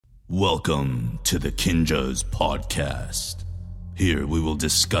Welcome to the Kinja's podcast. Here we will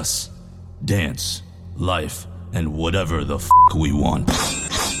discuss dance, life, and whatever the we want.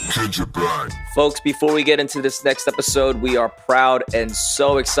 Kinja Bang. Folks, before we get into this next episode, we are proud and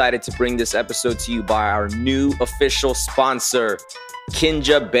so excited to bring this episode to you by our new official sponsor,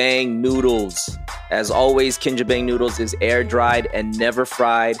 Kinja Bang Noodles. As always, Kinja Bang Noodles is air-dried and never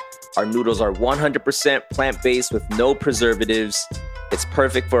fried. Our noodles are 100% plant-based with no preservatives. It's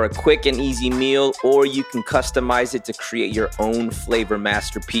perfect for a quick and easy meal, or you can customize it to create your own flavor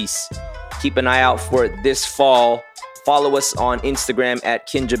masterpiece. Keep an eye out for it this fall. Follow us on Instagram at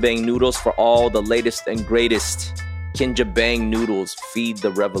Kinja Bang Noodles for all the latest and greatest. Kinja Bang Noodles, feed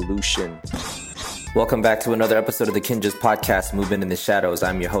the revolution. Welcome back to another episode of the Kinja's podcast, Movement in the Shadows.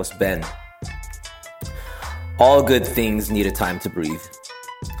 I'm your host, Ben. All good things need a time to breathe.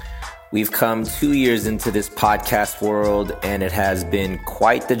 We've come 2 years into this podcast world, and it has been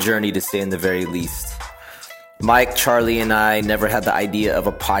quite the journey to say in the very least. Mike, Charlie, and I never had the idea of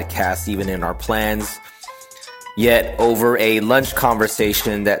a podcast even in our plans. Yet, over a lunch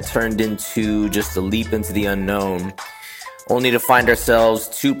conversation that turned into just a leap into the unknown, only to find ourselves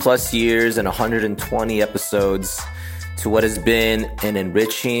 2+ years and 120 episodes to what has been an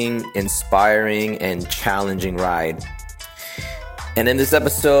enriching, inspiring, and challenging ride. And in this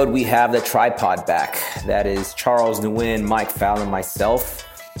episode, we have the tripod back. That is Charles, Nguyen, Mike, Fallon, and myself.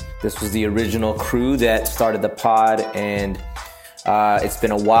 This was the original crew that started the pod, and it's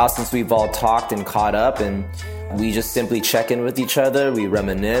been a while since we've all talked and caught up, and we just simply check in with each other, we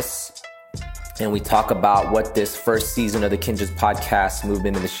reminisce, and we talk about what this first season of the Kinja's podcast,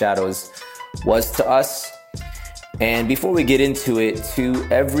 Movement in the Shadows, was to us. And before we get into it, to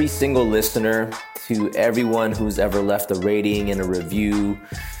every single listener, to everyone who's ever left a rating and a review,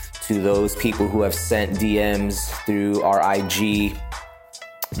 to those people who have sent DMs through our IG,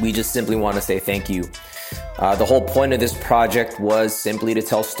 we just simply want to say thank you. The whole point of this project was simply to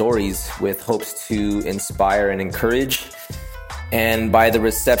tell stories with hopes to inspire and encourage. And by the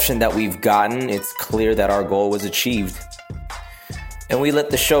reception that we've gotten, it's clear that our goal was achieved. And we let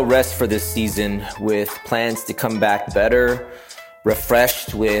the show rest for this season with plans to come back better,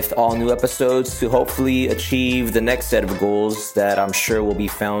 refreshed with all new episodes to hopefully achieve the next set of goals that I'm sure will be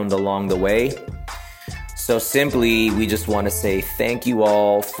found along the way. So simply, we just want to say thank you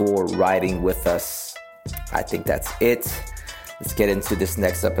all for riding with us. I think that's it. Let's get into this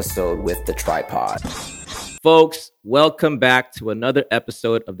next episode with the tripod. Folks, welcome back to another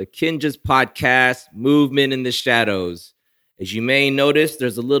episode of the Kinja's podcast, Movement in the Shadows. As you may notice,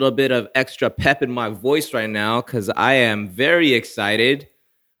 there's a little bit of extra pep in my voice right now because I am very excited.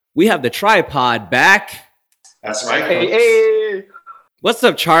 We have the tripod back. That's right. Hey. What's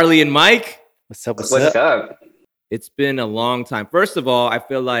up, Charlie and Mike? What's up? It's been a long time. First of all, I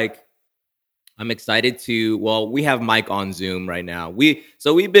feel like I'm excited we have Mike on Zoom right now. We've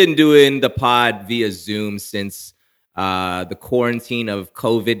been doing the pod via Zoom since the quarantine of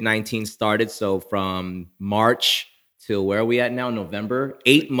COVID-19 started. So from March till where are we at now? November?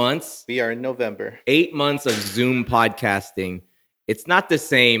 8 months. We are in November. 8 months of Zoom podcasting. It's not the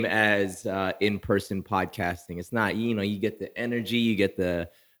same as in-person podcasting. It's not, you get the energy, you get the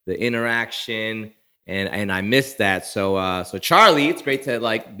interaction, and I miss that. So Charlie, it's great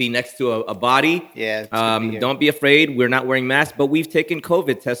to be next to a body. Yeah. Don't be afraid. We're not wearing masks, but we've taken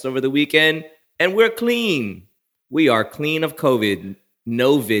COVID tests over the weekend, and we're clean. We are clean of COVID.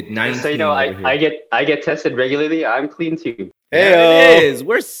 Novid-19. So I get tested regularly. I'm clean too. Hey, it is.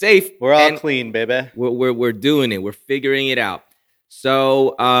 We're safe. We're all clean, baby. We're doing it. We're figuring it out.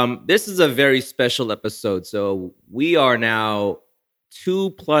 So this is a very special episode. So we are now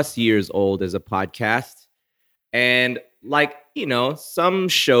 2+ years old as a podcast, and some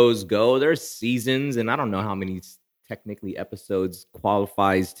shows go. There's seasons, and I don't know how many technically episodes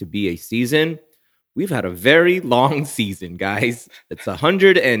qualifies to be a season. We've had a very long season, guys. It's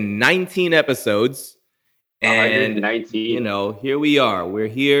 119 episodes. And, 119. Here we are. We're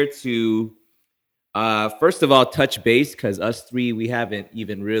here to, first of all, touch base because us three, we haven't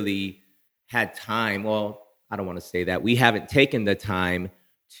even really had time. Well, I don't want to say that. We haven't taken the time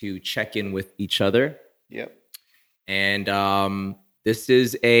to check in with each other. Yep. And this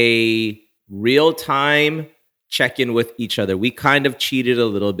is a real-time check in with each other. We kind of cheated a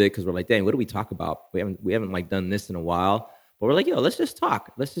little bit because we're like, dang, what do we talk about? We haven't done this in a while. But we're like, let's just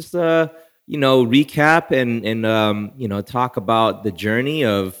talk. Let's just recap and talk about the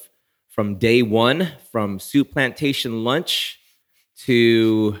journey from day one, from soup plantation lunch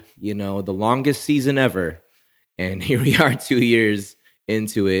to the longest season ever. And here we are 2 years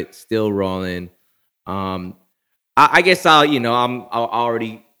into it, still rolling. I guess I'll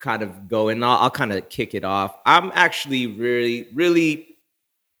already kind of go and I'll kind of kick it off. I'm actually really, really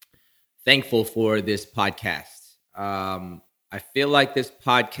thankful for this podcast. I feel like this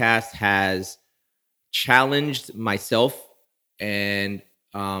podcast has challenged myself and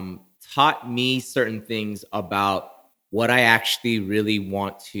taught me certain things about what I actually really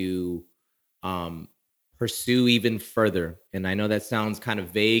want to pursue even further. And I know that sounds kind of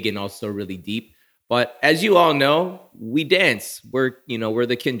vague and also really deep, but as you all know, we dance. We're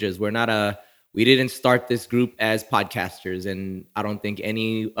the Kinjas. We didn't start this group as podcasters, and I don't think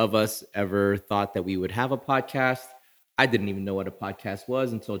any of us ever thought that we would have a podcast. I didn't even know what a podcast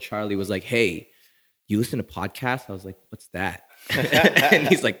was until Charlie was like, "Hey, you listen to podcasts?" I was like, "What's that?" And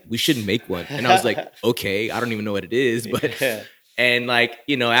he's like, "We should make one." And I was like, "Okay, I don't even know what it is." But and like,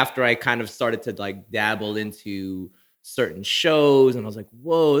 after I kind of started to like dabble into certain shows, and I was like,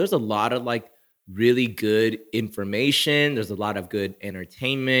 "Whoa, there's a lot of like really good information. There's a lot of good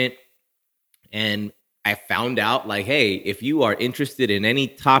entertainment." And I found out like, hey, if you are interested in any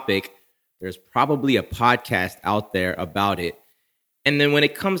topic, there's probably a podcast out there about it. And then when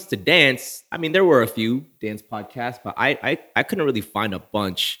it comes to dance, I mean, there were a few dance podcasts, but I couldn't really find a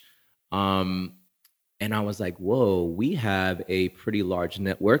bunch. And I was like, whoa, we have a pretty large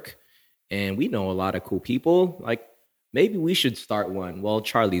network and we know a lot of cool people. Like, maybe we should start one. Well,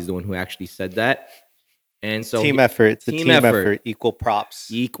 Charlie's the one who actually said that. And so team effort. It's a team effort. Equal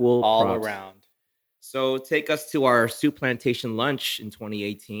props. All props. around. So take us to our Soup Plantation lunch in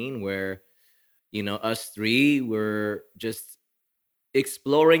 2018 where, us three were just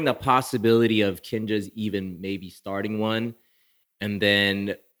exploring the possibility of Kinja's even maybe starting one. And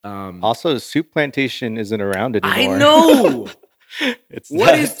then also Soup Plantation isn't around anymore. I know.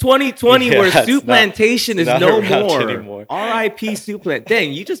 What is 2020 where Soup Plantation is no more anymore? R.I.P. Soup Plantation.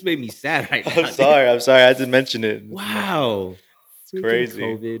 Dang, you just made me sad right now. I'm sorry. I had to mention it. Wow. It's crazy.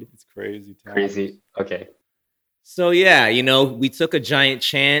 COVID. It's crazy. Times. Crazy. Okay. So yeah, we took a giant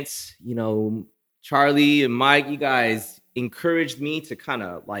chance. Charlie and Mike, you guys encouraged me to kind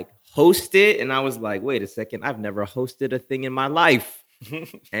of like host it. And I was like, wait a second, I've never hosted a thing in my life.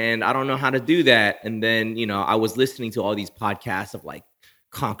 And I don't know how to do that. And then, I was listening to all these podcasts of like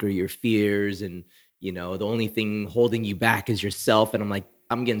conquer your fears and, the only thing holding you back is yourself. And I'm like,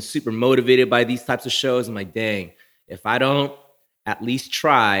 I'm getting super motivated by these types of shows. I'm like, dang, if I don't at least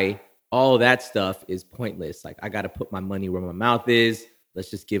try, all that stuff is pointless. Like, I got to put my money where my mouth is.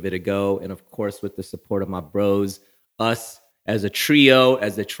 Let's just give it a go. And of course, with the support of my bros, us as a trio,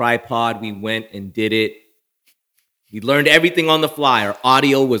 as a tripod, we went and did it. We learned everything on the fly. Our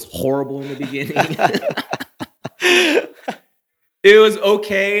audio was horrible in the beginning. It was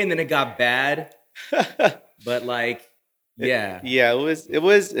okay, and then it got bad. But like, yeah, it was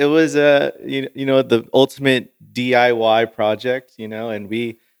the ultimate DIY project, and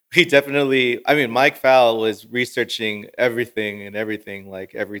we definitely. I mean, Mike Fowl was researching everything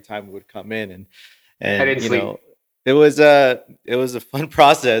like every time we would come in, and it was a fun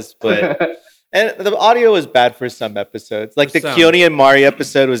process, but. And the audio was bad for some episodes. Like the Keone and Mari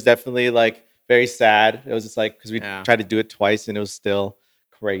episode was definitely like very sad. It was just like because we tried to do it twice and it was still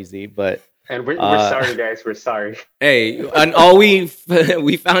crazy. But we're sorry, guys. We're sorry. Hey, and all we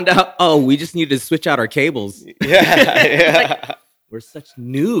found out. Oh, we just needed to switch out our cables. Yeah. Like, we're such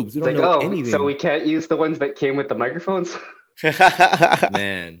noobs. We don't know anything. So we can't use the ones that came with the microphones.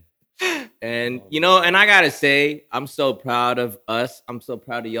 Man. And and I gotta say, I'm so proud of us. I'm so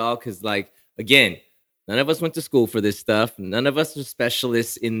proud of y'all because, like, again, none of us went to school for this stuff. None of us are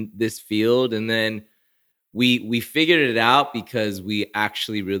specialists in this field. And then we figured it out because we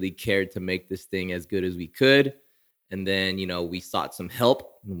actually really cared to make this thing as good as we could. And then, we sought some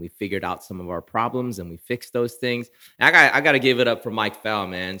help and we figured out some of our problems and we fixed those things. And I got to give it up for Mike Fowl,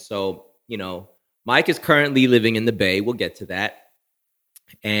 man. So, Mike is currently living in the Bay. We'll get to that.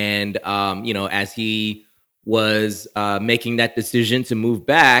 And, as he was making that decision to move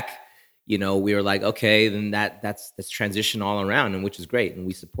back, we were like, okay, then that's transition all around, and which is great. And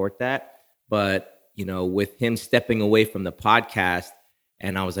we support that. But, with him stepping away from the podcast,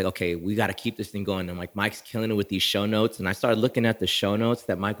 and I was like, okay, we got to keep this thing going. And like, Mike's killing it with these show notes. And I started looking at the show notes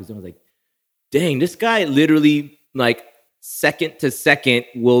that Mike was doing. I was like, dang, this guy literally like second to second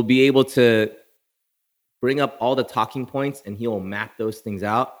will be able to bring up all the talking points and he'll map those things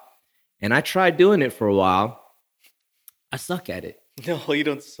out. And I tried doing it for a while. I suck at it. No, you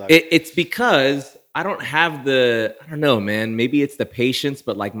don't suck. It's because I don't have I don't know, man. Maybe it's the patience,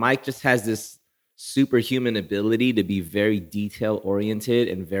 but like Mike just has this superhuman ability to be very detail oriented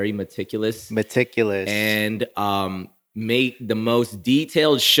and very meticulous. And make the most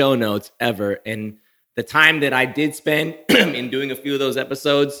detailed show notes ever. And the time that I did spend in doing a few of those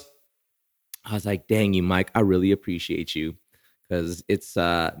episodes, I was like, dang you, Mike, I really appreciate you because it's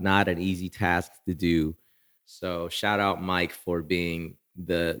not an easy task to do. So shout out Mike for being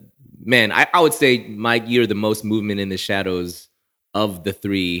the man. I would say, Mike, you're the most movement in the shadows of the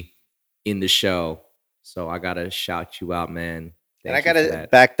three in the show. So I got to shout you out, man. And I Thank you for gotta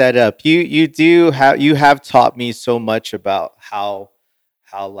that. back that up. You have taught me so much about how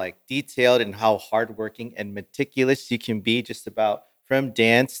like detailed and how hardworking and meticulous you can be, just about from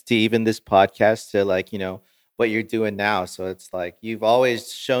dance to even this podcast to like what you're doing now. So it's like you've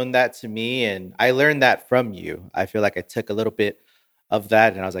always shown that to me, and I learned that from you. I feel like I took a little bit of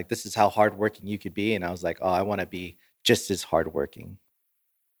that, and I was like, this is how hardworking you could be, and I was like, oh, I want to be just as hardworking.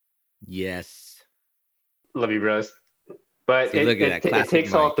 Yes. Love you, bros. But See, look at that. it Classic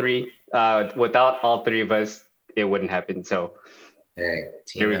takes all Mike. three. Without all three of us, it wouldn't happen. So Hey,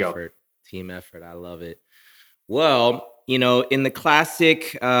 here we go. effort. Team effort. I love it. Well, in the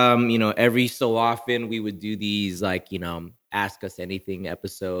classic, every so often we would do these like, ask us anything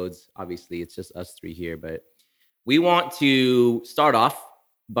episodes. Obviously, it's just us three here, but we want to start off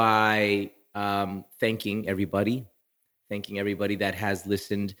by thanking everybody that has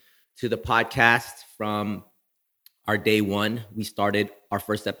listened to the podcast from our day one. We started, our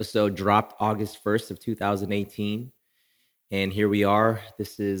first episode dropped August 1st of 2018. And here we are.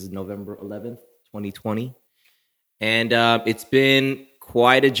 This is November 11th, 2020. And it's been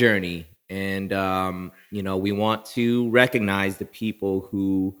quite a journey. And, we want to recognize the people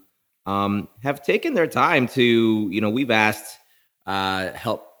who have taken their time to, we've asked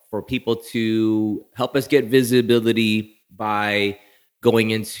help for people to help us get visibility by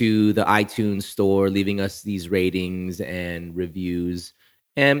going into the iTunes store, leaving us these ratings and reviews.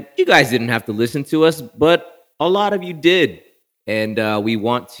 And you guys didn't have to listen to us, but a lot of you did. And we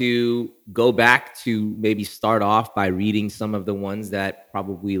want to go back to maybe start off by reading some of the ones that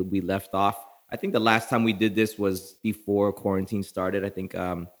probably we left off. I think the last time we did this was before quarantine started. I think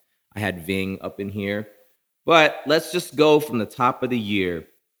I had Ving up in here. But let's just go from the top of the year.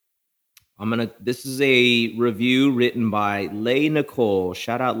 This is a review written by Lay Nicole.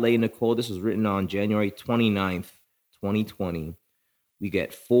 Shout out Lay Nicole. This was written on January 29th, 2020. We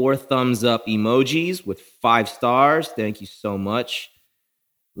get 4 thumbs up emojis with 5 stars. Thank you so much.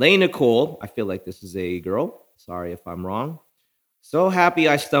 Lay Nicole, I feel like this is a girl. Sorry if I'm wrong. So happy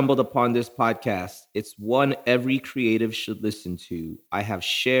I stumbled upon this podcast. It's one every creative should listen to. I have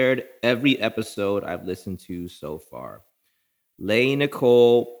shared every episode I've listened to so far. Lay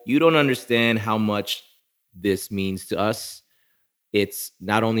Nicole, you don't understand how much this means to us. It's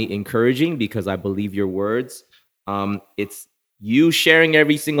not only encouraging because I believe your words. It's you sharing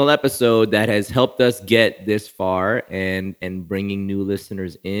every single episode that has helped us get this far and bringing new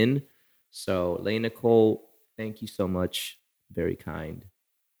listeners in. So, Lay Nicole, thank you so much. Very kind.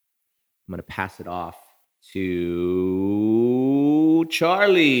 I'm going to pass it off to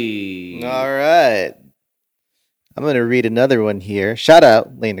Charlie. All right. I'm going to read another one here. Shout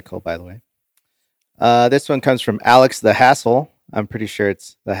out, Lane Nicole, by the way. This one comes from Alex the Hassle. I'm pretty sure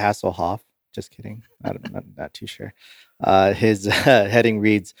it's the Hasselhoff. Just kidding. Not too sure. His heading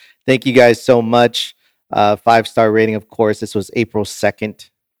reads, thank you guys so much. 5-star rating, of course. This was April 2nd.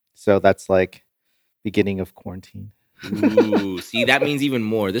 So that's like beginning of quarantine. Ooh, see, that means even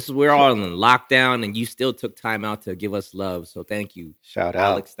more. This is, we're all in lockdown and you still took time out to give us love. So thank you. Shout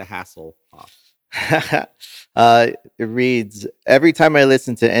out. Alex the Hasselhoff. It reads, every time I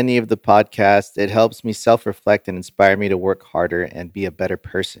listen to any of the podcasts, it helps me self-reflect and inspire me to work harder and be a better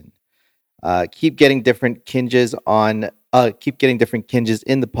person. Keep getting different kinges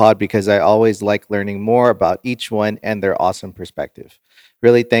in the pod because I always like learning more about each one and their awesome perspective.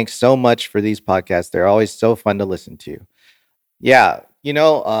 Really, thanks so much for these podcasts. They're always so fun to listen to. Yeah,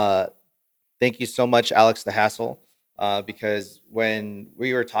 thank you so much, Alex the Hassle. Because when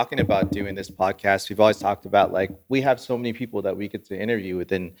we were talking about doing this podcast, we've always talked about like we have so many people that we get to interview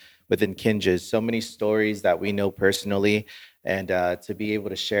within Kinjas, so many stories that we know personally, and to be able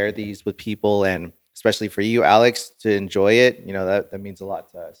to share these with people, and especially for you, Alex, to enjoy it, that means a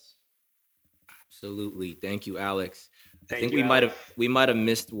lot to us. Absolutely, thank you, Alex. I think we might have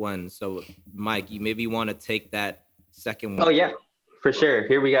missed one. So, Mike, you maybe want to take that second one. Oh yeah, for sure.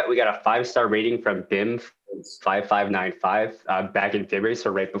 Here we got a 5-star rating from Bim 5595 back in February, so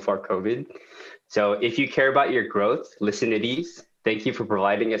right before COVID. So if you care about your growth, listen to these. Thank you for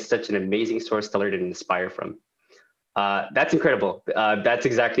providing us such an amazing source to learn and inspire from. That's incredible. That's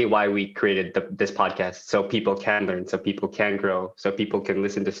exactly why we created this podcast, so people can learn, so people can grow, so people can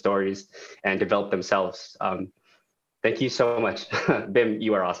listen to stories and develop themselves. Thank you so much. Bim,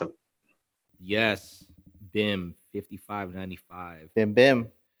 you are awesome. Yes, BIM 5595. Bim bim.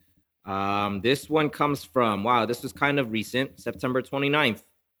 This one comes from, wow, this was kind of recent, September 29th.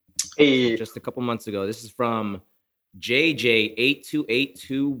 So Hey, just a couple months ago. This is from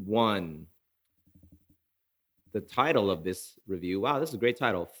JJ82821. The title of this review, wow, this is a great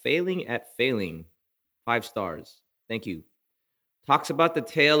title. Failing at Failing, 5 stars. Thank you. Talks about the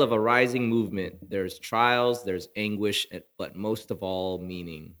tale of a rising movement. There's trials, there's anguish, but most of all,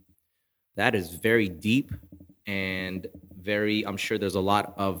 meaning. That is very deep and very, I'm sure there's a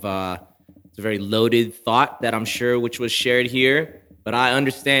lot of, it's a very loaded thought that I'm sure which was shared here. But I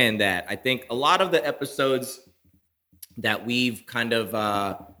understand that. I think a lot of the episodes that we've kind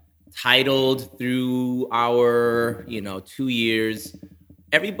of titled through our 2 years,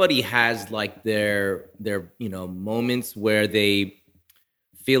 everybody has like their moments where they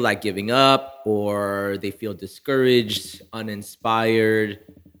feel like giving up or they feel discouraged, uninspired,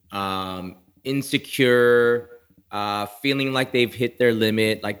 insecure, feeling like they've hit their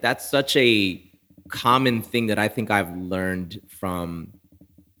limit. Like that's such a common thing that I think I've learned from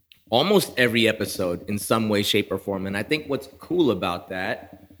almost every episode in some way, shape, or form. And I think what's cool about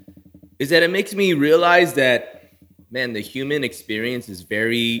that is that it makes me realize that, man, the human experience is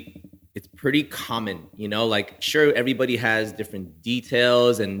it's pretty common, like sure, everybody has different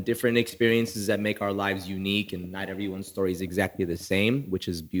details and different experiences that make our lives unique, and not everyone's story is exactly the same, which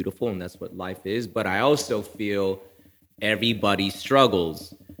is beautiful, and that's what life is. But I also feel everybody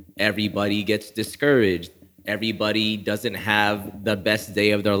struggles, everybody gets discouraged, everybody doesn't have the best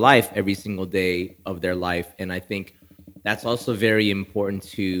day of their life every single day of their life. And I think that's also very important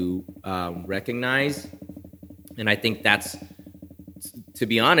to recognize. And I think that's, to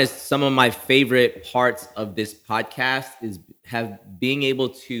be honest, some of my favorite parts of this podcast is being able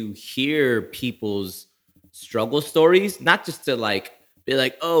to hear people's struggle stories, not just to like be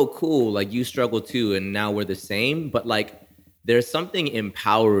like, oh, cool, like you struggle too, and now we're the same. But like, there's something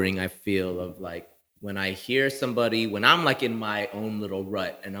empowering, I feel, of like when I hear somebody, when I'm like in my own little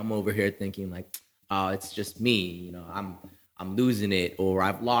rut and I'm over here thinking like, oh, it's just me, I'm losing it, or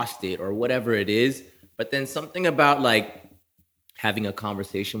I've lost it, or whatever it is. But then something about like having a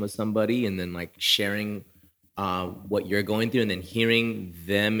conversation with somebody and then like sharing what you're going through, and then hearing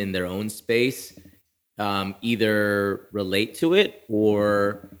them in their own space either relate to it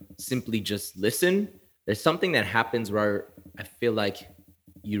or simply just listen. There's something that happens where I feel like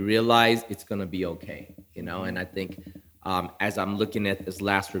you realize it's going to be okay, And I think as I'm looking at this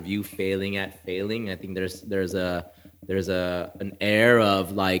last review, Failing at Failing, I think there's an air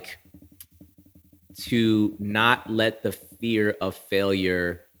of like, to not let the fear of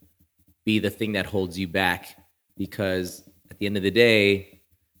failure be the thing that holds you back, because at the end of the day,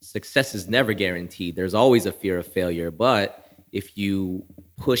 success is never guaranteed. There's always a fear of failure. But if you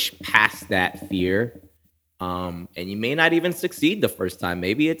push past that fear, and you may not even succeed the first time,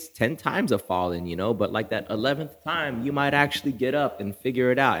 maybe it's 10 times of falling, but like that 11th time, you might actually get up and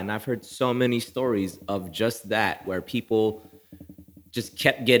figure it out. And I've heard so many stories of just that, where people just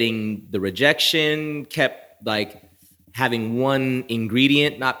kept getting the rejection, kept like having one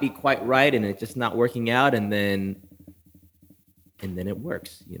ingredient not be quite right, and it just not working out, and then it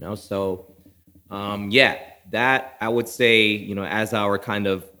works, So yeah, that I would say, as our kind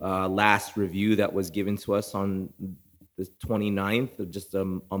of last review that was given to us on the 29th, of just a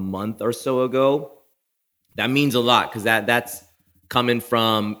month or so ago, that means a lot, because that's coming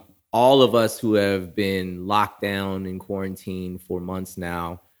from all of us who have been locked down in quarantine for months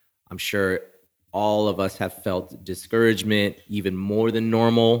now. I'm sure all of us have felt discouragement even more than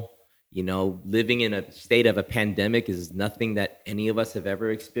normal. Living in a state of a pandemic is nothing that any of us have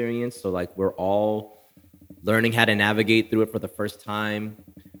ever experienced. So like, we're all learning how to navigate through it for the first time.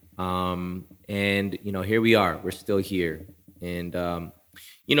 And, here we are, we're still here. And,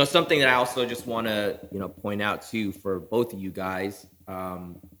 something that I also just want to, point out too, for both of you guys,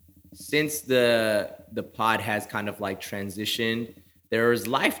 since the pod has kind of like transitioned, there's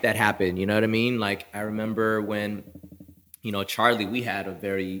life that happened, you know what I mean? Like, I remember when, Charlie, we had a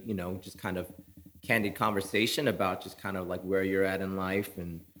very, just kind of candid conversation about just kind of like where you're at in life,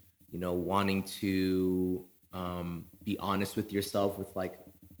 and, wanting to be honest with yourself with like,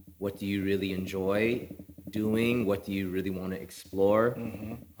 what do you really enjoy doing? What do you really want to explore?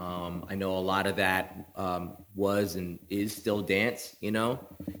 Mm-hmm. I know a lot of that was and is still dance,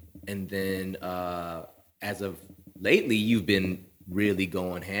 And then as of lately, you've been really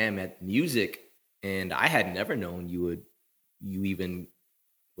going ham at music. And I had never known you even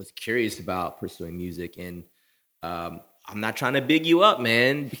was curious about pursuing music. And I'm not trying to big you up,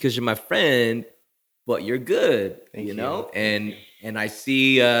 man, because you're my friend. but you're good, Thank you you. know? And I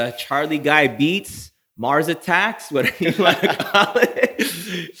see Charlie Guy Beats, Mars Attacks, whatever you want to call it.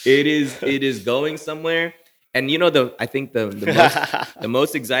 It is going somewhere. And you know, I think the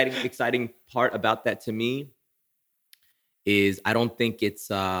most exciting part about that to me is I don't think it's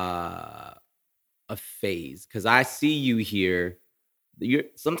a phase, because I see you here.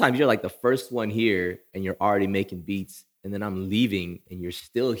 Sometimes you're like the first one here and you're already making beats, and then I'm leaving and you're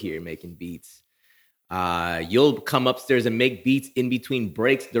still here making beats. You'll come upstairs and make beats in between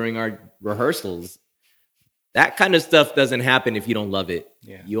breaks during our rehearsals. That kind of stuff doesn't happen if you don't love it.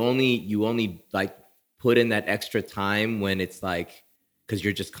 Yeah. You only like put in that extra time when it's like, because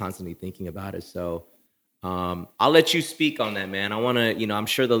you're just constantly thinking about it. So I'll let you speak on that, man. I want to, I'm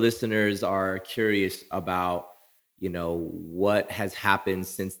sure the listeners are curious about, what has happened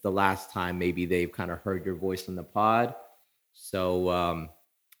since the last time maybe they've kind of heard your voice in the pod. So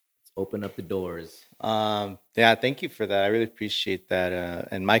let's open up the doors. Yeah, thank you for that. I really appreciate that.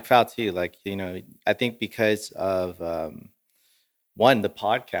 And Mike Fowl too. Like, I think because of one, the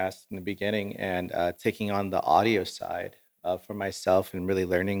podcast in the beginning, and taking on the audio side for myself, and really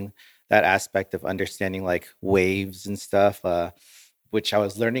learning that aspect of understanding like waves and stuff, which I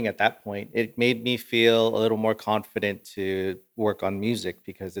was learning at that point. It made me feel a little more confident to work on music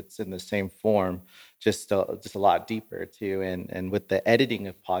because it's in the same form, just a lot deeper too. And with the editing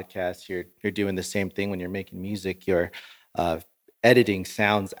of podcasts, you're doing the same thing when you're making music. You're uh, editing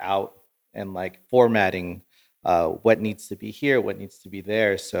sounds out and like formatting what needs to be here, what needs to be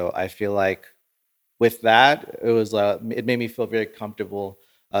there. So I feel like with that, it made me feel very comfortable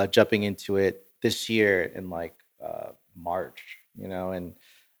jumping into it this year in like March, and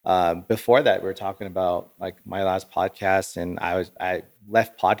before that, we were talking about like my last podcast, and I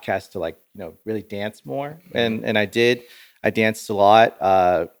left podcast to like really dance more, and I danced a lot.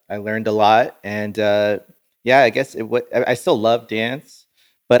 I learned a lot, and yeah, I guess I still love dance,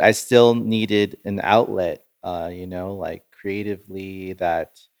 but I still needed an outlet, like creatively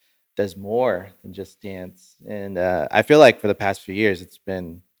that does more than just dance. And I feel like for the past few years, it's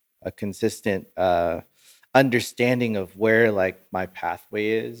been a consistent understanding of where like my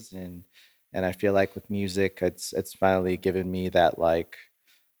pathway is, and I feel like with music, it's finally given me that like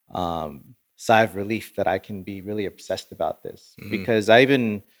sigh of relief that I can be really obsessed about this, because I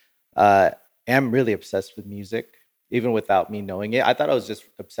even am really obsessed with music even without me knowing it. I thought I was just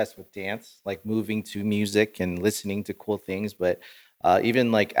obsessed with dance, like moving to music and listening to cool things. But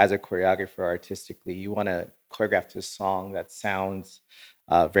even like as a choreographer, artistically, you want to choreograph to a song that sounds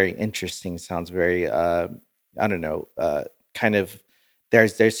very interesting, sounds very, I don't know, kind of.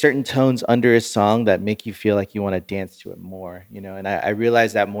 There's certain tones under a song that make you feel like you want to dance to it more, and I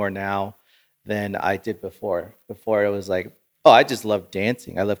realize that more now than I did before. Before it was like, oh, I just love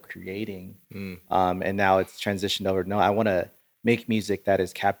dancing. I love creating. And now it's transitioned over. No, I want to make music that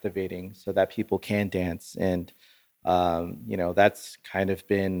is captivating so that people can dance. And, that's kind of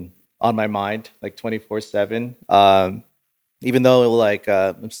been on my mind like 24/7. Even though like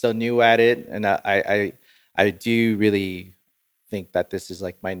I'm still new at it, and I do really think that this is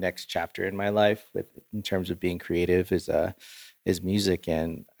like my next chapter in my life in terms of being creative is music.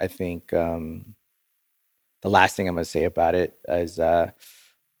 And I think the last thing I'm going to say about it is uh,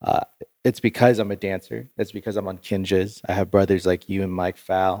 it's because I'm a dancer. It's because I'm on Kinjas. I have brothers like you and Mike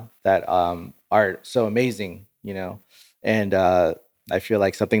Fowl that are so amazing, and I feel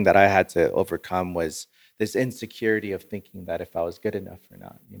like something that I had to overcome was this insecurity of thinking that if I was good enough or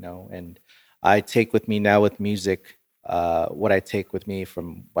not, and I take with me now with music what I take with me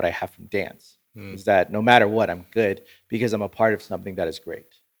from what I have from dance is that no matter what, I'm good because I'm a part of something that is great.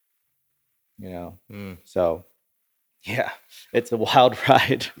 So yeah, it's a wild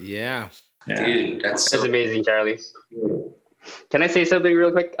ride. Yeah. Dude, that's amazing, Charlie. Can I say something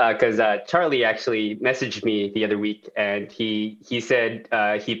real quick? Because Charlie actually messaged me the other week, and he said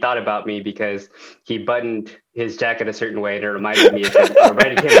he thought about me because he buttoned his jacket a certain way, and it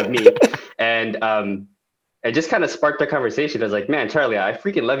reminded him of me, and it just kind of sparked a conversation. I was like, man, Charlie, I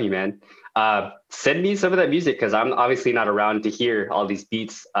freaking love you, man. Send me some of that music because I'm obviously not around to hear all these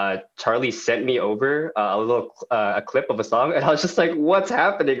beats. Charlie sent me over a clip of a song, and I was just like, what's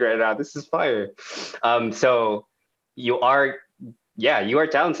happening right now? This is fire. So you are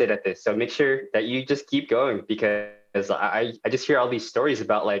talented at this. So make sure that you just keep going because I just hear all these stories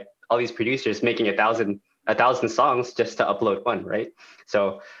about like all these producers making a thousand songs just to upload one, right?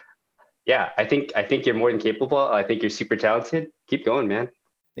 So yeah, I think you're more than capable. I think you're super talented. Keep going, man.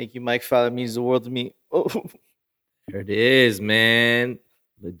 Thank you, Mike Fowler. It means the world to me. Oh. There it is, man.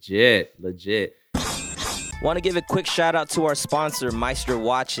 Legit. Want to give a quick shout out to our sponsor, Meister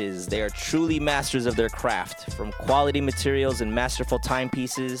Watches. They are truly masters of their craft. From quality materials and masterful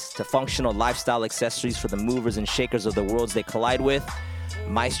timepieces to functional lifestyle accessories for the movers and shakers of the worlds they collide with,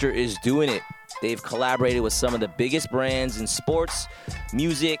 Meister is doing it. They've collaborated with some of the biggest brands in sports,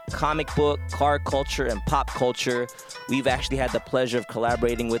 music, comic book, car culture, and pop culture. We've actually had the pleasure of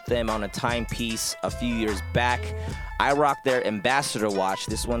collaborating with them on a timepiece a few years back. I rock their Ambassador watch.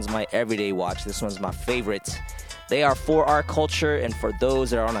 This one's my everyday watch. This one's my favorite. They are for our culture and for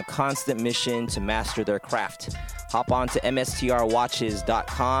those that are on a constant mission to master their craft. Hop on to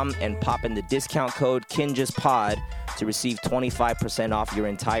mstrwatches.com and pop in the discount code KINJASPOD to receive 25% off your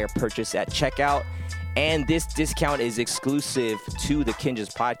entire purchase at checkout. And this discount is exclusive to the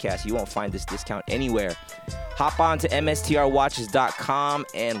Kinjas podcast. You won't find this discount anywhere. Hop on to mstrwatches.com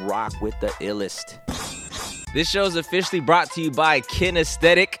and rock with the illest. This show is officially brought to you by Kin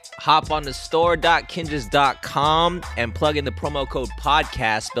Aesthetic. Hop on to store.kinjas.com and plug in the promo code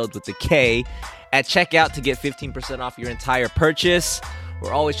podcast, spelled with the K, at checkout to get 15% off your entire purchase.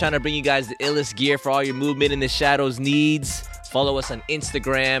 We're always trying to bring you guys the illest gear for all your movement in the shadows needs. Follow us on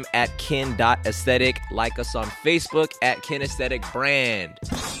Instagram at kin.aesthetic. Like us on Facebook at Kin Aesthetic Brand.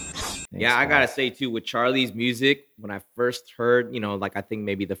 Yeah, I gotta say too, with Charlie's music, when I first heard, I think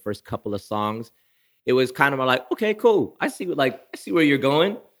maybe the first couple of songs, it was kind of like, okay, cool. I see where you're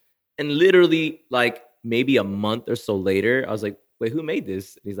going. And literally, like maybe a month or so later, I was like, wait, who made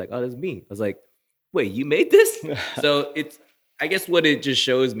this? And he's like, oh, that's me. I was like, wait, you made this? So I guess what it just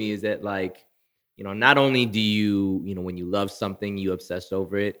shows me is that, like, not only do you, when you love something, you obsess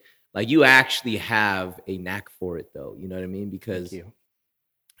over it, like you actually have a knack for it though. You know what I mean? Because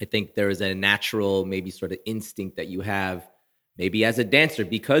I think there is a natural, maybe sort of instinct that you have maybe as a dancer,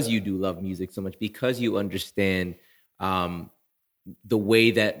 because you do love music so much, because you understand the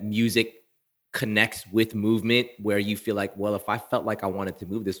way that music connects with movement, where you feel like, well, if I felt like I wanted to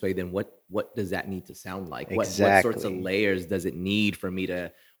move this way, then what does that need to sound like? Exactly. What sorts of layers does it need for me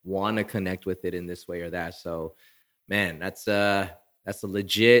to want to connect with it in this way or that? So, man, that's a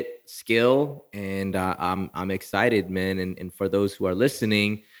legit skill, and I'm excited, man. And for those who are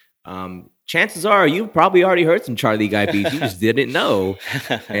listening, chances are you probably already heard some Charlie Guy beats. You just didn't know,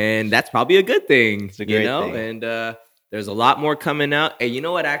 and that's probably a good thing. It's a great thing. And there's a lot more coming out. And you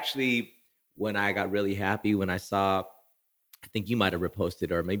know what? Actually, when I got really happy when I saw, I think you might have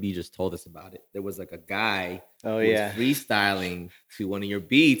reposted, or maybe you just told us about it. There was like a guy who was freestyling to one of your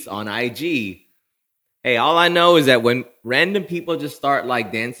beats on IG. Hey, all I know is that when random people just start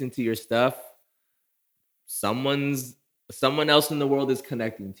like dancing to your stuff, someone else in the world is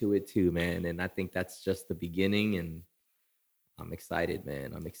connecting to it too, man. And I think that's just the beginning. And I'm excited,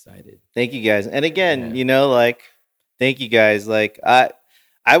 man. I'm excited. Thank you guys. And again, thank you guys. Like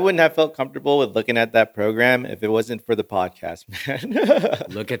I wouldn't have felt comfortable with looking at that program if it wasn't for the podcast, man.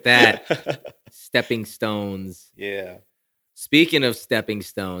 Look at that. Stepping stones. Yeah. Speaking of stepping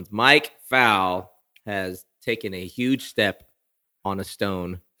stones, Mike Fowl has taken a huge step on a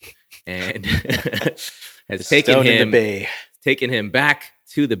stone and has taken him back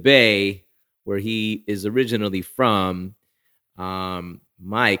to the Bay where he is originally from.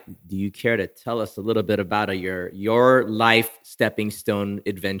 Mike, do you care to tell us a little bit about your life stepping stone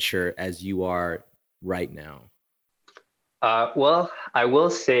adventure as you are right now? Well, I will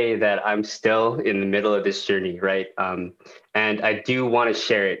say that I'm still in the middle of this journey, right? And I do want to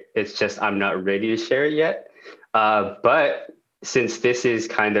share it. It's just I'm not ready to share it yet. But since this is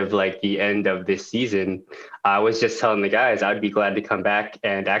kind of like the end of this season, I was just telling the guys I'd be glad to come back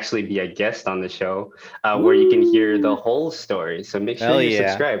and actually be a guest on the show where you can hear the whole story. So make sure you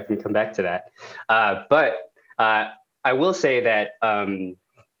subscribe and come back to that. But I will say that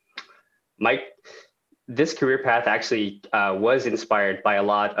this career path actually was inspired by a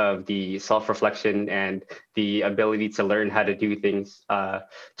lot of the self-reflection and the ability to learn how to do things.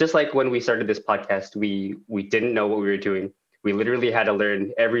 Just like when we started this podcast, we didn't know what we were doing. We literally had to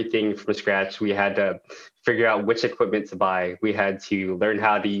learn everything from scratch. We had to figure out which equipment to buy. We had to learn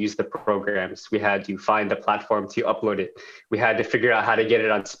how to use the programs. We had to find the platform to upload it. We had to figure out how to get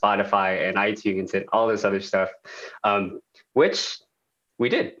it on Spotify and iTunes and all this other stuff, which we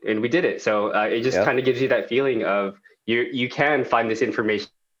did, and we did it. So it just kind of gives you that feeling of you can find this information.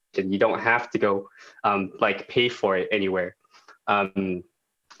 You don't have to go pay for it anywhere.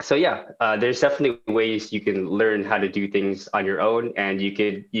 So there's definitely ways you can learn how to do things on your own, and it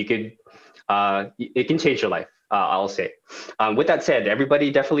can change your life. I'll say. With that said, everybody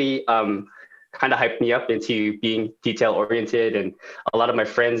definitely kind of hyped me up into being detail oriented, and a lot of my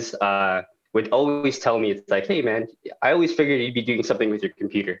friends would always tell me, it's like, hey man, I always figured you'd be doing something with your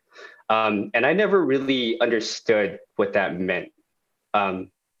computer. And I never really understood what that meant.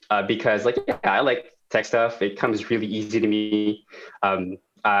 Because like, yeah, I like tech stuff. It comes really easy to me.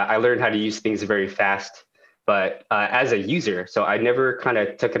 I learned how to use things very fast, but as a user, so I never kind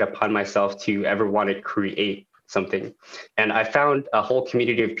of took it upon myself to ever want to create something. And I found a whole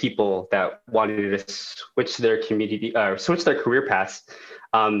community of people that wanted to switch their career paths,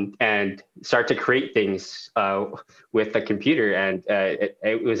 and start to create things with the computer. And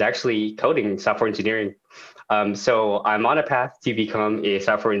it was actually coding, software engineering. So I'm on a path to become a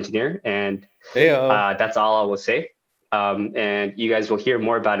software engineer, and that's all I will say. And you guys will hear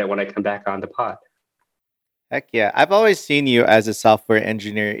more about it when I come back on the pod. Heck yeah. I've always seen you as a software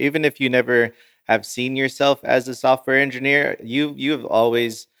engineer. Even if you never have seen yourself as a software engineer, you've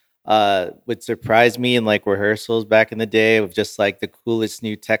always would surprise me in like rehearsals back in the day with just like the coolest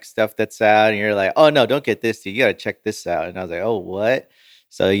new tech stuff that's out. And you're like, oh no, don't get this. You gotta check this out. And I was like, oh what?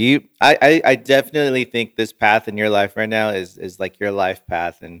 So I definitely think this path in your life right now is like your life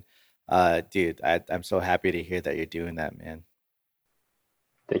path. And dude, I'm so happy to hear that you're doing that, man.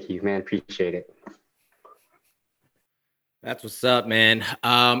 Thank you, man. Appreciate it. That's what's up, man.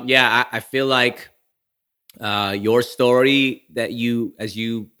 Yeah, I feel like your story that you, as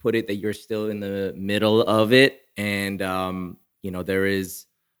you put it, that you're still in the middle of it. And, there is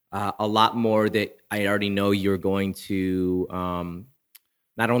a lot more that I already know you're going to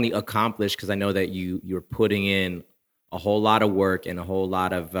not only accomplish, because I know that you're putting in a whole lot of work and a whole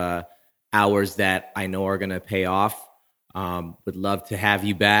lot of hours that I know are going to pay off. Would love to have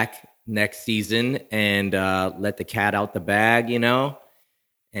you back next season and let the cat out the bag,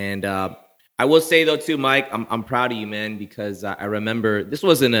 And I will say though too, Mike, I'm proud of you, man, because I remember this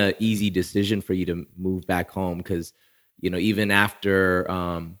wasn't an easy decision for you to move back home, because even after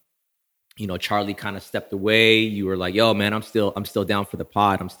Charlie kind of stepped away, you were like, yo, man, I'm still down for the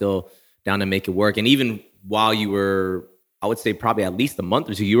pod. I'm still down to make it work. And even while you were, I would say probably at least a month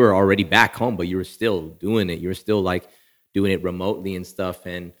or two, you were already back home, but you were still doing it. You were still like doing it remotely and stuff.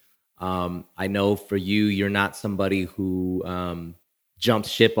 And I know for you, you're not somebody who jumps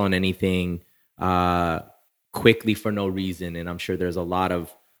ship on anything quickly for no reason. And I'm sure there's a lot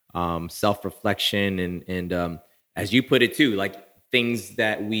of self-reflection and as you put it too, like things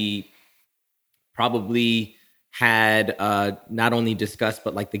that we probably had not only discussed,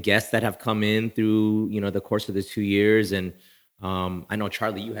 but like the guests that have come in through, the course of the 2 years. And I know,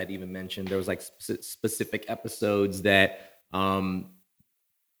 Charlie, you had even mentioned there was like specific episodes that,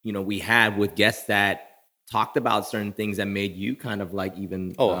 we had with guests that talked about certain things that made you kind of like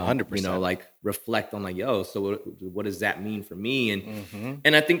even 100%, like reflect on like, yo, so what does that mean for me? And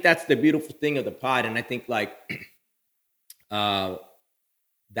and I think that's the beautiful thing of the pod. And I think like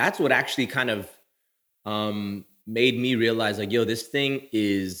that's what actually kind of made me realize like, yo, this thing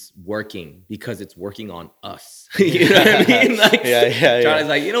is working because it's working on us. You know what I mean? Like, Charlie's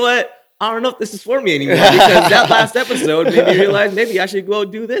like, you know what? I don't know if this is for me anymore, because that last episode made me realize maybe I should go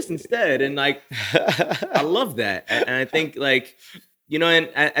do this instead. And like, I love that. And I think like, and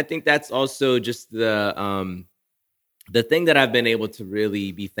I think that's also just the thing that I've been able to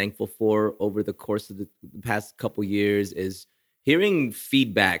really be thankful for over the course of the past couple years is hearing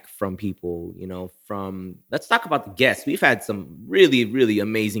feedback from people, let's talk about the guests. We've had some really, really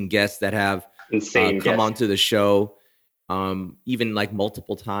amazing guests that have come onto the show. Even like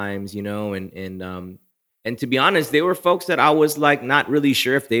multiple times, and to be honest, they were folks that I was like not really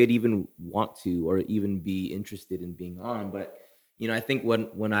sure if they'd even want to or even be interested in being on. But I think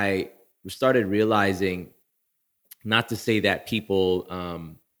when I started realizing, not to say that people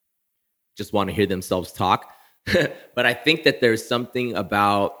just want to hear themselves talk, but I think that there's something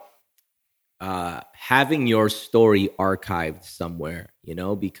about having your story archived somewhere,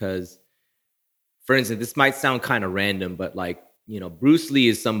 because, for instance, this might sound kind of random, but like, Bruce Lee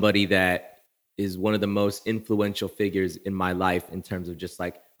is somebody that is one of the most influential figures in my life in terms of just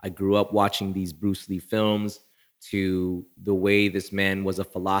like, I grew up watching these Bruce Lee films, to the way this man was a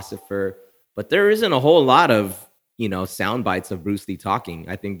philosopher, but there isn't a whole lot of, sound bites of Bruce Lee talking.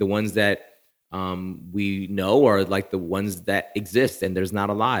 I think the ones that we know are like the ones that exist, and there's not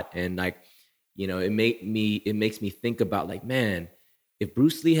a lot. And like, it makes me think about like, man, if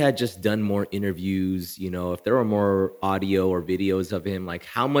Bruce Lee had just done more interviews, if there were more audio or videos of him, like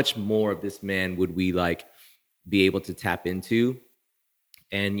how much more of this man would we like be able to tap into?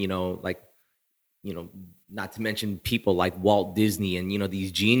 And, not to mention people like Walt Disney and,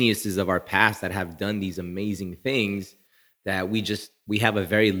 these geniuses of our past that have done these amazing things that we have a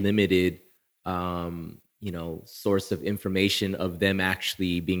very limited source of information of them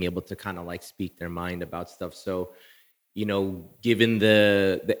actually being able to kind of like speak their mind about stuff. So, given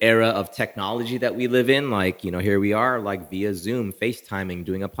the era of technology that we live in, like, here we are, like via Zoom, FaceTiming,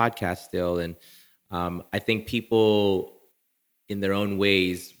 doing a podcast still. And I think people in their own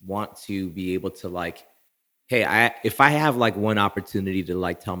ways want to be able to like, hey, if I have like one opportunity to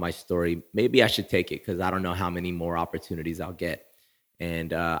like tell my story, maybe I should take it, because I don't know how many more opportunities I'll get.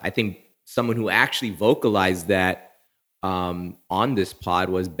 And I think someone who actually vocalized that on this pod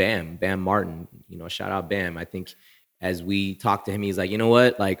was Bam Martin. Shout out Bam. I think as we talked to him, he's like, you know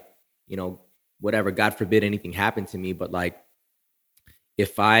what, like, whatever, God forbid anything happened to me, but like,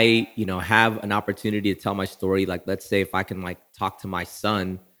 if I, have an opportunity to tell my story, like, let's say if I can like talk to my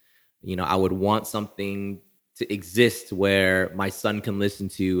son, I would want something to exist where my son can listen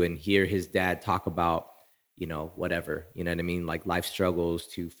to and hear his dad talk about, whatever, you know what I mean? Like life struggles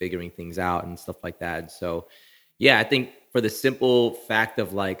to figuring things out and stuff like that. And so, yeah, I think for the simple fact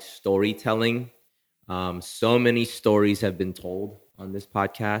of like storytelling, so many stories have been told on this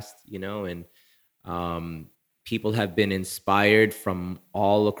podcast, and people have been inspired from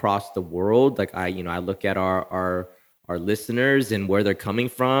all across the world. Like I look at our listeners and where they're coming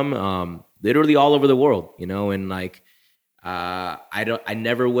from, literally all over the world, and like, I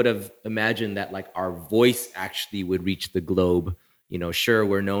never would have imagined that like our voice actually would reach the globe. Sure,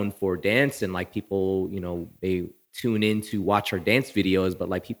 we're known for dance and like people, they tune in to watch our dance videos, but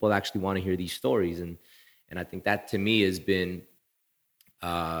like people actually want to hear these stories. And I think that to me has been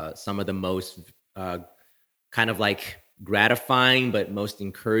some of the most kind of like gratifying, but most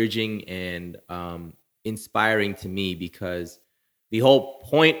encouraging and inspiring to me, because the whole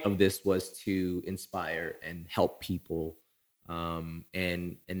point of this was to inspire and help people,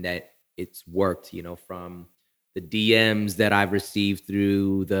 and that it's worked. From the DMs that I've received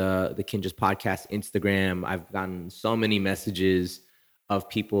through the Kinja's podcast Instagram, I've gotten so many messages of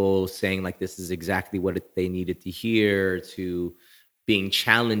people saying like this is exactly what they needed to hear, to being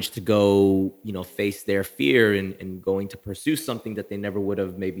challenged to go, face their fear and going to pursue something that they never would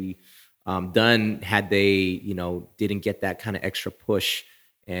have maybe done had they, didn't get that kind of extra push.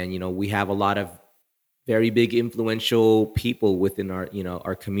 And, we have a lot of very big influential people within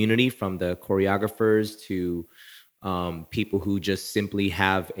our community, from the choreographers to people who just simply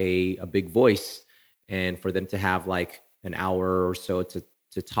have a big voice. And for them to have like an hour or so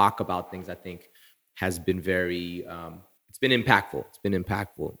to talk about things, I think has been very, it's been impactful. It's been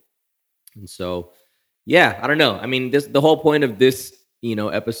impactful. And so, yeah, I don't know. I mean, the whole point of this,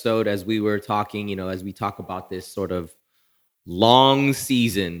 episode, as we were talking, as we talk about this sort of long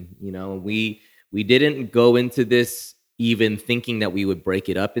season, we didn't go into this even thinking that we would break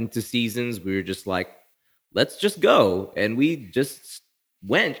it up into seasons. We were just like, let's just go. And we just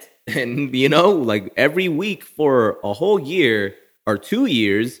went. And, like every week for a whole year or 2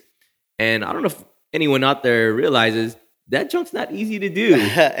 years. And I don't know if anyone out there realizes that junk's not easy to do.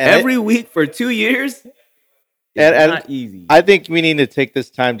 Every week for 2 years. It's not easy. I think we need to take this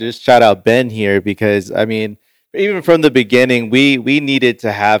time to just shout out Ben here, because I mean, even from the beginning, we needed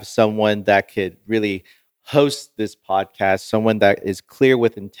to have someone that could really host this podcast, someone that is clear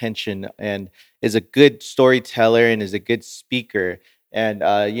with intention and is a good storyteller and is a good speaker. And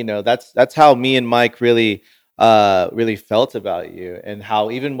that's how me and Mike really felt about you, and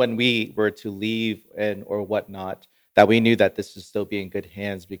how even when we were to leave and or whatnot, that we knew that this would still be in good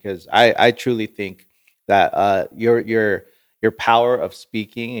hands, because I truly think that your power of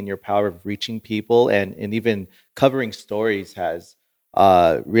speaking and your power of reaching people and even covering stories has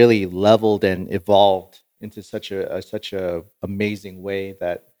really leveled and evolved into such a amazing way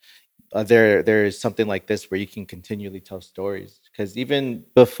that there is something like this where you can continually tell stories. Because even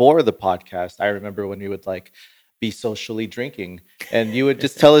before the podcast, I remember when we would like be socially drinking and you would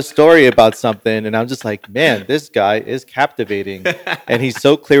just tell a story about something, and I'm just like, man, this guy is captivating and he's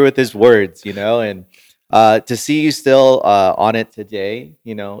so clear with his words, and to see you still on it today,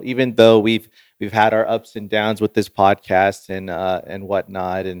 even though we've had our ups and downs with this podcast and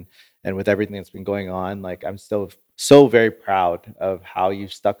whatnot, and with everything that's been going on, like I'm still so very proud of how you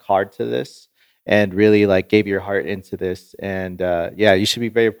stuck hard to this and really like gave your heart into this. And yeah, you should be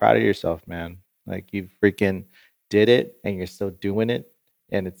very proud of yourself, man. Like you freaking did it and you're still doing it.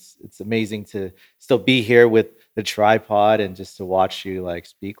 And it's amazing to still be here with the tripod and just to watch you like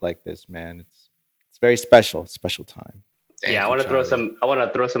speak like this, man. It's very special time. Yeah, I want to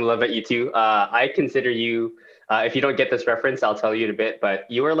throw some love at you too. I consider you. If you don't get this reference, I'll tell you in a bit. But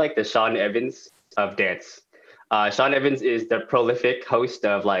you are like the Sean Evans of dance. Sean Evans is the prolific host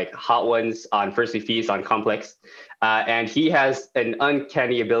of like Hot Ones on Firstly Feast on Complex, and he has an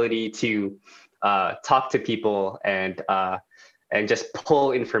uncanny ability to talk to people and just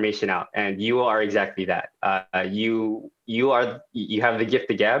pull information out. And you are exactly that. You have the gift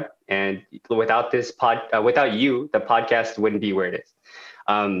of gab, and without without you, the podcast wouldn't be where it is.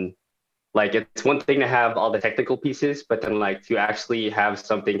 Like, it's one thing to have all the technical pieces, but then like to actually have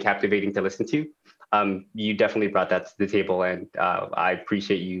something captivating to listen to, you definitely brought that to the table, and I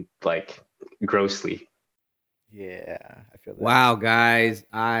appreciate you like grossly. Yeah, I feel that. Wow, guys,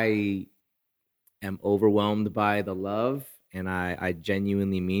 I am overwhelmed by the love, and I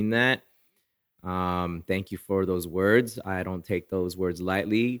genuinely mean that. Thank you for those words. I don't take those words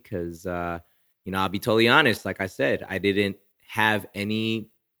lightly because, I'll be totally honest. Like I said, I didn't have anything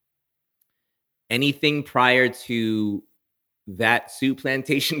prior to that soup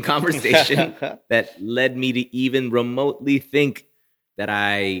plantation conversation that led me to even remotely think that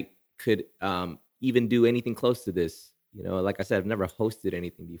I could even do anything close to this. Like I said, I've never hosted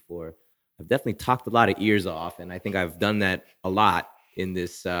anything before. I've definitely talked a lot of ears off, and I think I've done that a lot in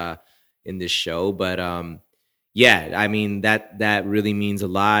this show. But yeah, I mean that really means a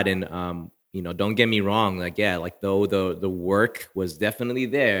lot. And don't get me wrong. Like, yeah, like though the work was definitely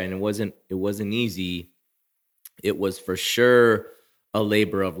there, and it wasn't easy. It was for sure a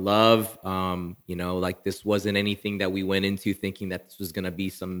labor of love. Like this wasn't anything that we went into thinking that this was gonna be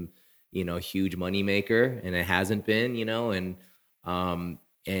some huge money maker, and it hasn't been.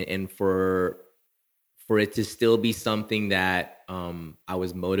 And for it to still be something that I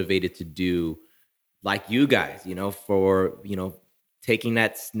was motivated to do, like you guys, for taking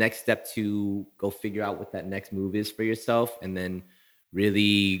that next step to go figure out what that next move is for yourself, and then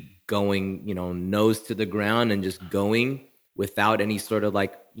really going, nose to the ground and just going without any sort of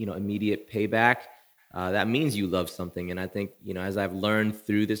like, immediate payback. That means you love something. And I think, as I've learned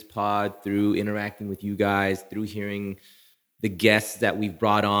through this pod, through interacting with you guys, through hearing the guests that we've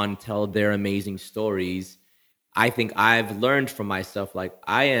brought on tell their amazing stories, I think I've learned from myself, like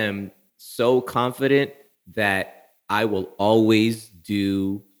I am so confident that I will always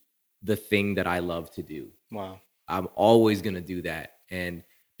do the thing that I love to do. Wow. I'm always going to do that. And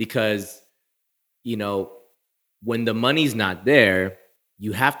because, when the money's not there,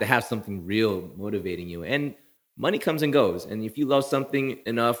 you have to have something real motivating you. And money comes and goes. And if you love something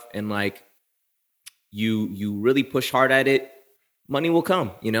enough and like you really push hard at it, money will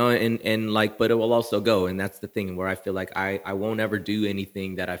come, and like, but it will also go. And that's the thing where I feel like I won't ever do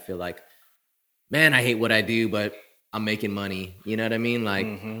anything that I feel like, man, I hate what I do, but I'm making money. You know what I mean? Like,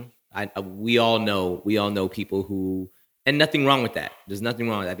 we all know people who, and nothing wrong with that. There's nothing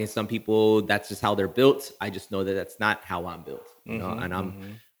wrong with that. I think some people, that's just how they're built. I just know that that's not how I'm built, and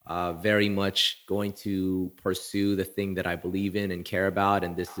I'm very much going to pursue the thing that I believe in and care about.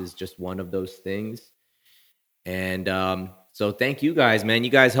 And this is just one of those things. And so thank you guys, man. You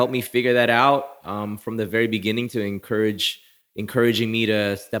guys helped me figure that out from the very beginning to encouraging me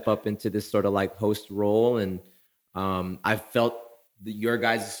to step up into this sort of like host role. And I've felt your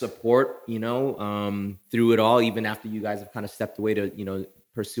guys' support, through it all, even after you guys have kind of stepped away to,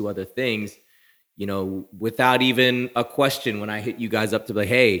 pursue other things, without even a question. When I hit you guys up to be like,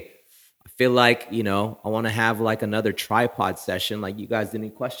 hey, I feel like, I want to have like another tripod session. Like, you guys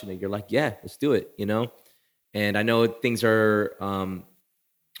didn't question it. You're like, yeah, let's do it, And I know things are a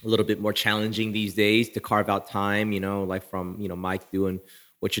little bit more challenging these days to carve out time, like from, Mike doing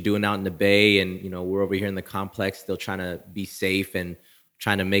what you're doing out in the Bay, and, we're over here in the complex still trying to be safe and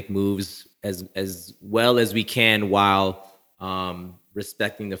trying to make moves as well as we can while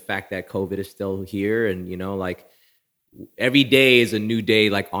respecting the fact that COVID is still here. And, like every day is a new day,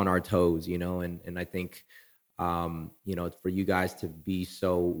 like on our toes, and I think, for you guys to be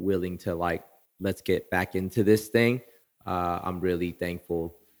so willing to like, let's get back into this thing. I'm really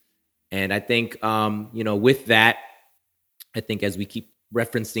thankful. And I think, with that, I think as we keep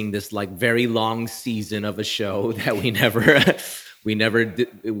referencing this like very long season of a show that we never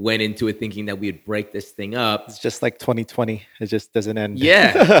went into it thinking that we'd break this thing up. It's just like 2020. It just doesn't end.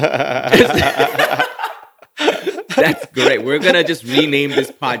 Yeah. That's great. We're going to just rename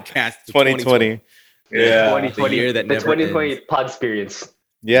this podcast to 2020. Yeah. 2020. The year that the never 2020 ends. pod experience.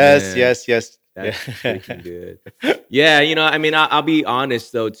 Yes. That's freaking good. Yeah, I mean, I'll be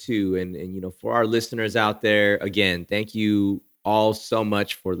honest though too, and for our listeners out there, again, thank you all so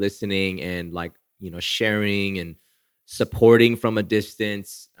much for listening and like sharing and supporting from a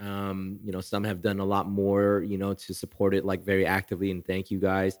distance. Some have done a lot more, to support it like very actively, and thank you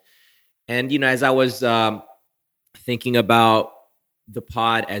guys. And as I was thinking about the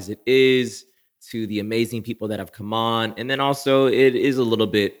pod as it is, to the amazing people that have come on, and then also it is a little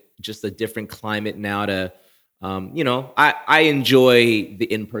bit just a different climate now to I enjoy the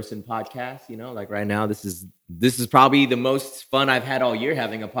in-person podcast. Like right now, this is probably the most fun I've had all year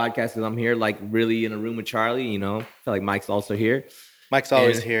having a podcast because I'm here like really in a room with Charlie. I feel like Mike's also here. Mike's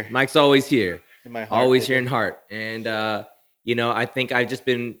always here. Mike's always here. In my heart. Always here in heart. And, I think I've just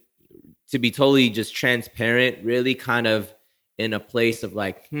been, to be totally just transparent, really kind of in a place of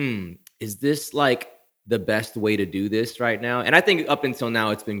like, is this like the best way to do this right now? And I think up until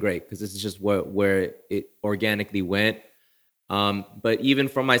now, it's been great because this is just where it organically went. But even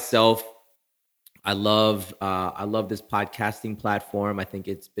for myself, I love this podcasting platform. I think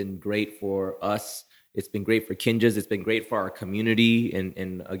it's been great for us. It's been great for Kinjas. It's been great for our community.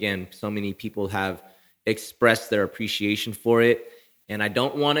 And again, so many people have expressed their appreciation for it. And I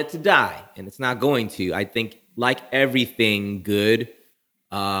don't want it to die. And it's not going to. I think like everything good,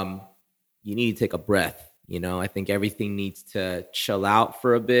 you need to take a breath. I think everything needs to chill out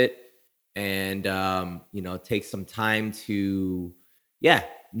for a bit and, take some time to,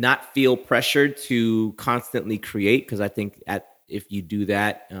 not feel pressured to constantly create. Because I think if you do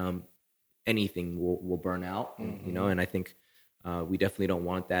that, anything will burn out, and I think we definitely don't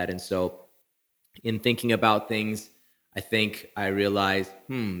want that. And so in thinking about things, I think I realized,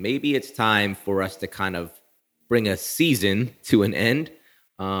 maybe it's time for us to kind of bring a season to an end.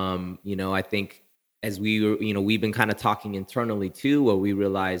 I think as we've been kind of talking internally too, where we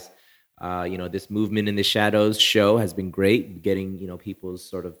realize, this Movement in the Shadows show has been great, getting, people's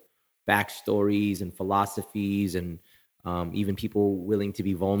sort of backstories and philosophies and even people willing to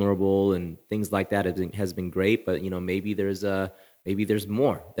be vulnerable and things like that has been great. But, maybe there's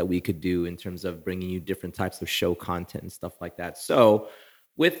more that we could do in terms of bringing you different types of show content and stuff like that. So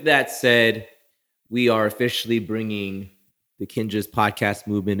with that said, we are officially bringing the Kinja's podcast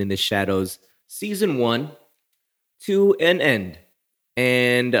Movement in the Shadows season 1 to an end.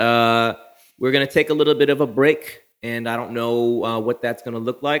 And we're going to take a little bit of a break. And I don't know what that's going to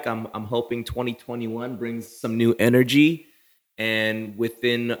look like. I'm hoping 2021 brings some new energy. And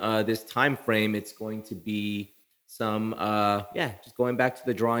within this time frame, it's going to be some, just going back to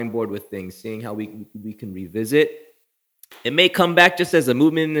the drawing board with things, seeing how we can revisit. It may come back just as a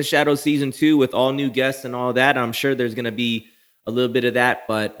Movement in the Shadows season 2 with all new guests and all that. I'm sure there's going to be a little bit of that.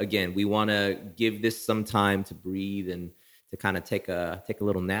 But again, we want to give this some time to breathe and to kind of take a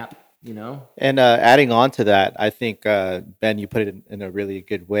little nap. And adding on to that, I think Ben, you put it in a really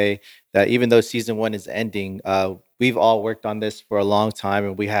good way that even though season 1 is ending, we've all worked on this for a long time,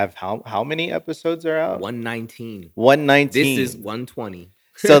 and we have how many episodes are out? 119. 119. This is 120.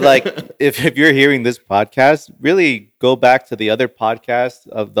 So like if you're hearing this podcast, really go back to the other podcast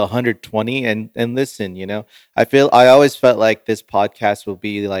of the 120 and listen. I always felt like this podcast will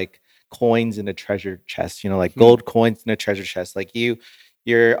be like coins in a treasure chest, like gold coins in a treasure chest. Like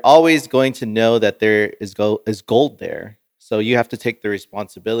you're always going to know that there is gold there. So you have to take the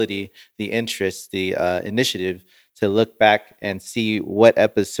responsibility, the interest, the initiative to look back and see what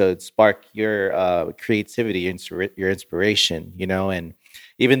episodes spark your creativity, your inspiration, and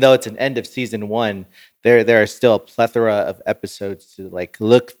even though it's an end of season 1, there are still a plethora of episodes to like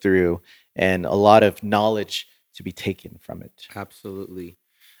look through and a lot of knowledge to be taken from it. Absolutely.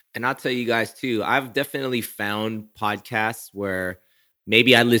 And I'll tell you guys too, I've definitely found podcasts where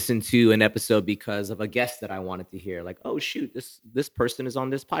maybe I listened to an episode because of a guest that I wanted to hear. Like, oh shoot, this person is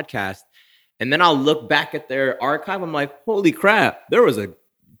on this podcast. And then I'll look back at their archive. I'm like, holy crap, there was a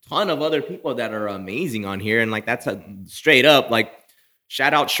ton of other people that are amazing on here. And like, that's a straight up like,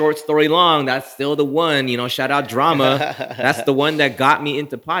 shout out Short Story Long. That's still the one, shout out Drama. That's the one that got me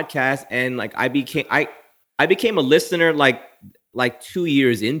into podcasts. And like, I became a listener like 2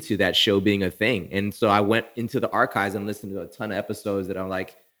 years into that show being a thing. And so I went into the archives and listened to a ton of episodes that I'm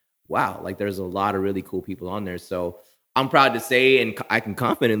like, wow, like there's a lot of really cool people on there. So I'm proud to say, and I can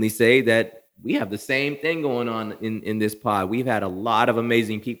confidently say that we have the same thing going on in this pod. We've had a lot of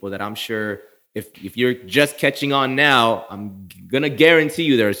amazing people that I'm sure if you're just catching on now, I'm going to guarantee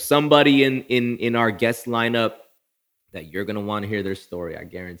you there's somebody in our guest lineup that you're going to want to hear their story. I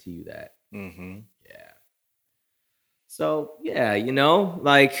guarantee you that. Mm-hmm. So,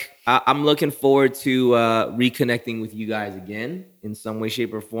 I'm looking forward to reconnecting with you guys again in some way,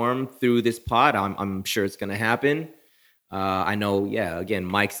 shape, or form through this pod. I'm sure it's going to happen. I know, again,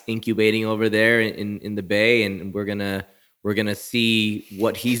 Mike's incubating over there in the Bay, and we're gonna see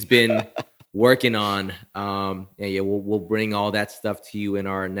what he's been working on. We'll bring all that stuff to you in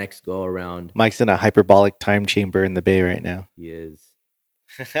our next go around. Mike's in a hyperbolic time chamber in the Bay right now. He is.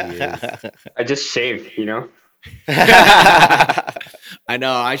 I just shaved, I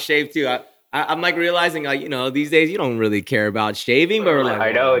know. I shaved too. I'm like realizing, like, these days you don't really care about shaving, but we're like,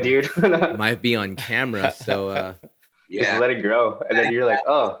 I know, dude. might be on camera, so Just let it grow, and then you're like,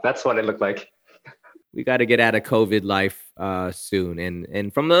 oh, that's what it looked like. we got to get out of COVID life soon.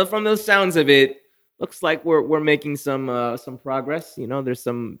 And from the sounds of it, looks like we're making some progress. There's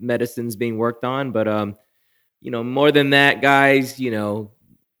some medicines being worked on, but more than that, guys,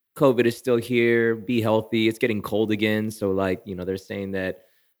 COVID is still here. Be healthy. It's getting cold again, so like they're saying that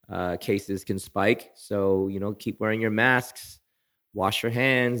cases can spike. So keep wearing your masks, wash your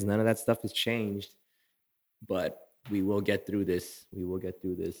hands. None of that stuff has changed, but we will get through this. We will get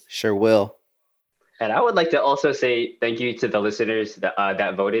through this. Sure will. And I would like to also say thank you to the listeners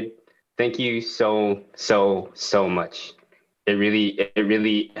that voted. Thank you so much. It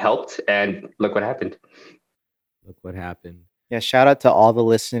really helped, and look what happened. Look what happened. Yeah, shout out to all the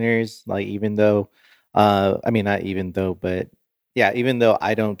listeners. Like, even though, not even though, but yeah, even though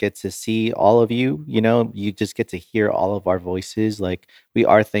I don't get to see all of you, you just get to hear all of our voices. Like, we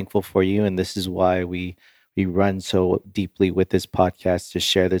are thankful for you, and this is why we run so deeply with this podcast to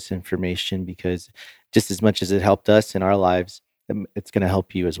share this information, because just as much as it helped us in our lives, it's going to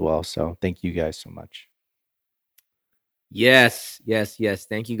help you as well. So thank you guys so much. Yes.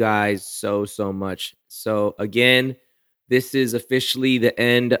 Thank you guys so much. So again, this is officially the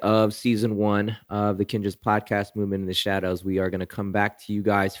end of season 1 of the Kinja's podcast, Movement in the Shadows. We are going to come back to you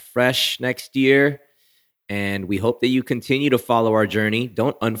guys fresh next year, and we hope that you continue to follow our journey.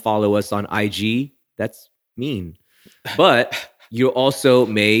 Don't unfollow us on IG. That's mean. But you also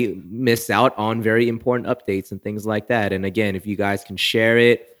may miss out on very important updates and things like that. And again, if you guys can share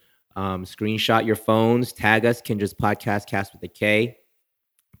it, screenshot your phones, tag us, Kinja's Podcast, Cast with a K,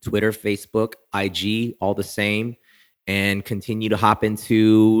 Twitter, Facebook, IG, all the same. And continue to hop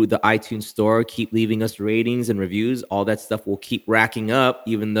into the iTunes store. Keep leaving us ratings and reviews. All that stuff will keep racking up,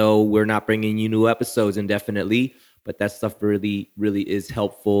 even though we're not bringing you new episodes indefinitely. But that stuff really is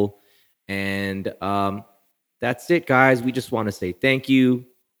helpful. And that's it, guys. We just want to say thank you.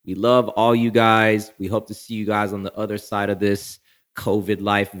 We love all you guys. We hope to see you guys on the other side of this COVID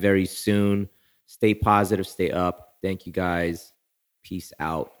life very soon. Stay positive. Stay up. Thank you, guys. Peace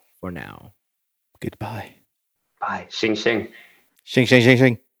out for now. Goodbye. Bye. Xing xing. Xing, xing, xing,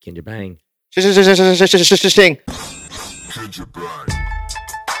 xing. Kinja bang. Xing, xing, xing, xing, xing, xing, xing. Kinja bang.